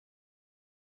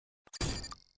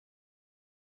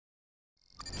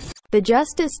The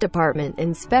Justice Department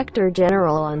Inspector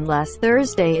General on last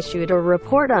Thursday issued a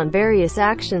report on various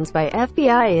actions by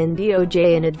FBI and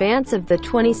DOJ in advance of the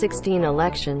 2016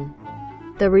 election.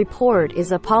 The report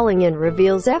is appalling and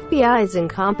reveals FBI's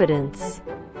incompetence.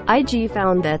 IG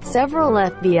found that several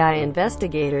FBI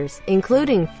investigators,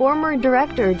 including former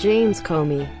Director James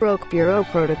Comey, broke bureau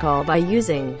protocol by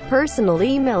using personal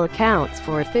email accounts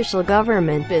for official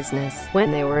government business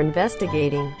when they were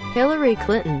investigating Hillary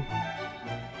Clinton.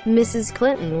 Mrs.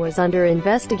 Clinton was under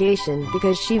investigation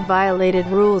because she violated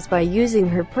rules by using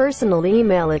her personal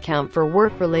email account for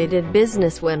work-related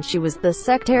business when she was the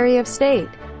Secretary of State.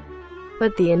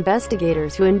 But the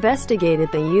investigators who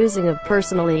investigated the using of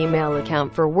personal email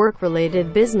account for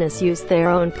work-related business used their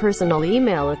own personal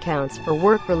email accounts for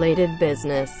work-related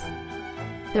business.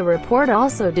 The report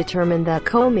also determined that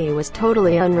Comey was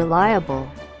totally unreliable.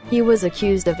 He was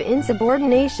accused of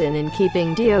insubordination in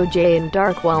keeping DOJ in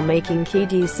dark while making key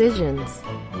decisions.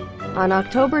 On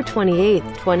October 28,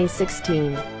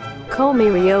 2016,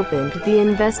 Comey reopened the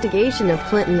investigation of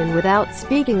Clinton and without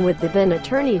speaking with the then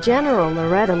Attorney General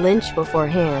Loretta Lynch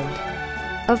beforehand.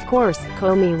 Of course,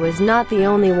 Comey was not the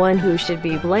only one who should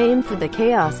be blamed for the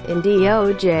chaos in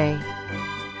DOJ.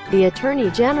 The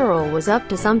Attorney General was up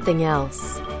to something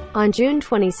else. On June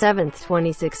 27,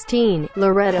 2016,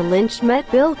 Loretta Lynch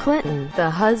met Bill Clinton, the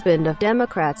husband of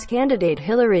Democrats candidate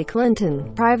Hillary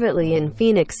Clinton, privately in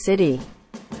Phoenix City.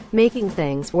 Making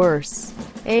things worse,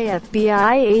 a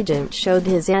FBI agent showed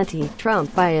his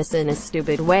anti-Trump bias in a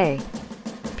stupid way.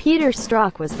 Peter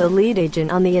Strzok was the lead agent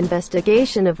on the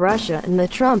investigation of Russia and the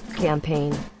Trump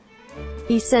campaign.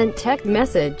 He sent text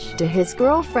message to his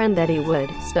girlfriend that he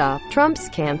would stop Trump's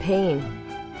campaign.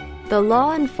 The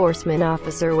law enforcement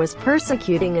officer was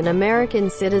persecuting an American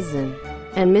citizen,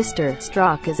 and Mr.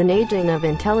 Strzok, as an agent of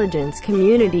intelligence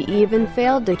community, even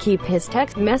failed to keep his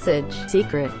text message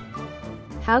secret.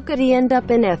 How could he end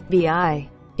up in FBI?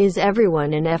 Is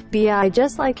everyone in FBI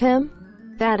just like him?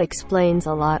 That explains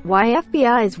a lot why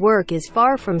FBI's work is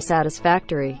far from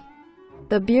satisfactory.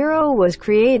 The Bureau was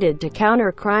created to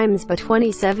counter crimes, but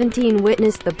 2017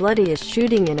 witnessed the bloodiest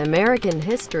shooting in American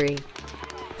history.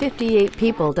 58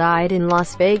 people died in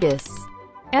Las Vegas.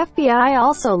 FBI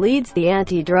also leads the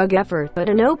anti-drug effort, but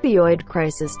an opioid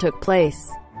crisis took place.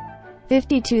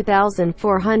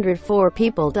 52,404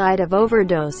 people died of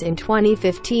overdose in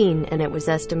 2015, and it was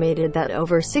estimated that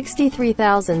over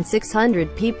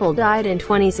 63,600 people died in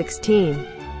 2016.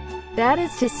 That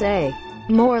is to say,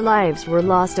 more lives were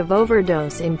lost of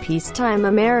overdose in peacetime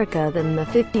America than the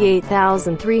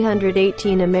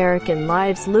 58,318 American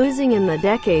lives losing in the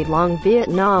decade-long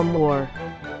Vietnam War.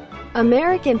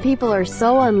 American people are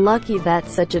so unlucky that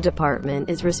such a department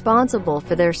is responsible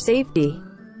for their safety.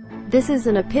 This is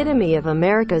an epitome of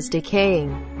America's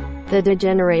decaying. The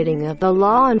degenerating of the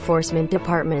law enforcement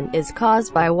department is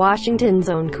caused by Washington's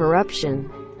own corruption.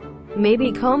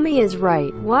 Maybe Comey is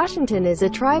right. Washington is a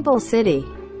tribal city.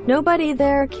 Nobody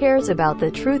there cares about the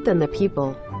truth and the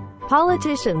people.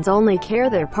 Politicians only care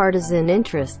their partisan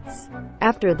interests.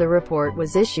 After the report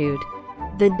was issued,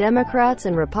 the Democrats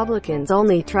and Republicans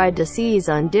only tried to seize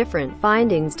on different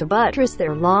findings to buttress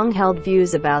their long-held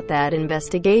views about that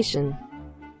investigation.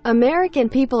 American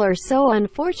people are so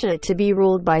unfortunate to be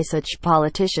ruled by such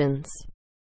politicians.